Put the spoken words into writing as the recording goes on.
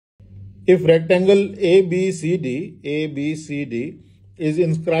If rectangle ABCD is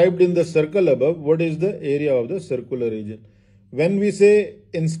inscribed in the circle above, what is the area of the circular region? When we say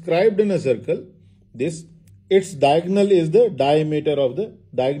inscribed in a circle, its diagonal is the diameter of the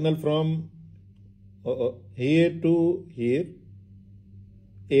diagonal from here to here,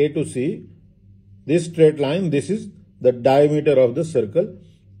 A to C. This straight line, this is the diameter of the circle,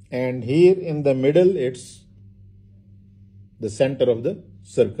 and here in the middle it's the center of the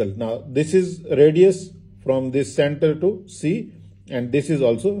circle. Now this is radius from this center to C, and this is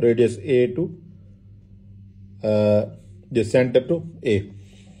also radius A to the center to A.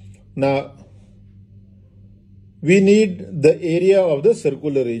 Now we need the area of the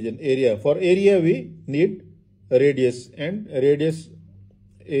circular region. For area we need radius, and radius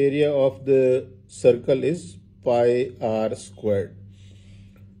area of the circle is pi r squared.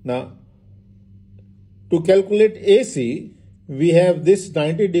 Now to calculate AC, we have this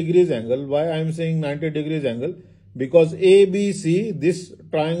 90 degrees angle. Why I am saying 90 degrees angle? Because ABC, this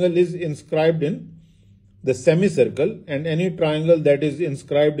triangle is inscribed in the semicircle, and any triangle that is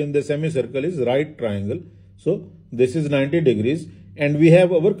inscribed in the semicircle is right triangle. So this is 90 degrees, and we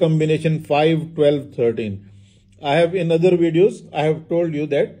have our combination 5, 12, 13. I have in other videos, I have told you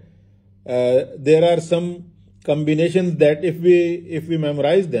that there are some combinations that if we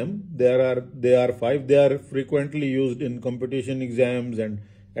memorize them, they are 5. They are frequently used in competition exams and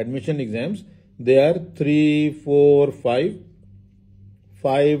admission exams. They are 3, 4, 5,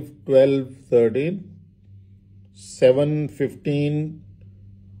 5, 12, 13, 7, 15,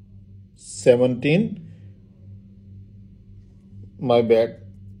 17. My bad.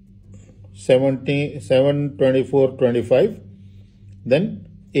 17, 7, 24, 25. Then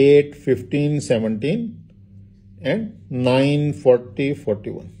 8, 15, 17. And 9, 40,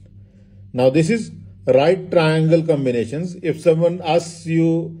 41. Now this is right triangle combinations. If someone asks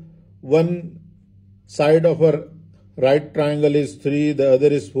you one side of a right triangle is 3, the other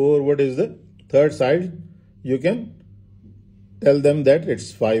is 4, what is the third side? You can tell them that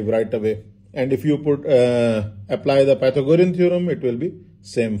it's 5 right away. And if you apply the Pythagorean theorem, it will be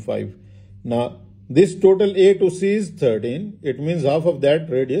same 5. Now this total A to C is 13. It means half of that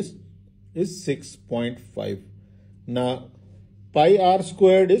radius is 6.5. Now pi r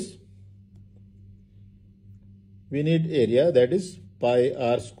squared is, we need area, that is pi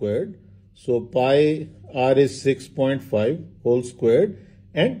r squared. So pi r is 6.5 whole squared,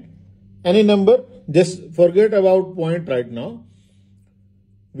 and any number, just forget about point right now.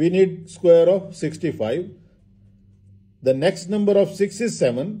 We need square of 65. The next number of 6 is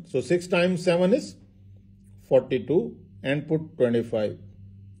 7. So 6 times 7 is 42, and put 25.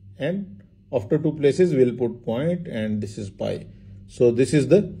 And after 2 places we will put point, and this is pi. So this is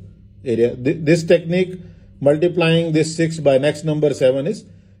the area. This technique, multiplying this 6 by next number 7, is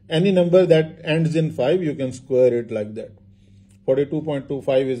any number that ends in 5, you can square it like that.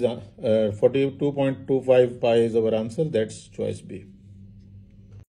 42.25 is 42.25 pi is our answer. That's choice B.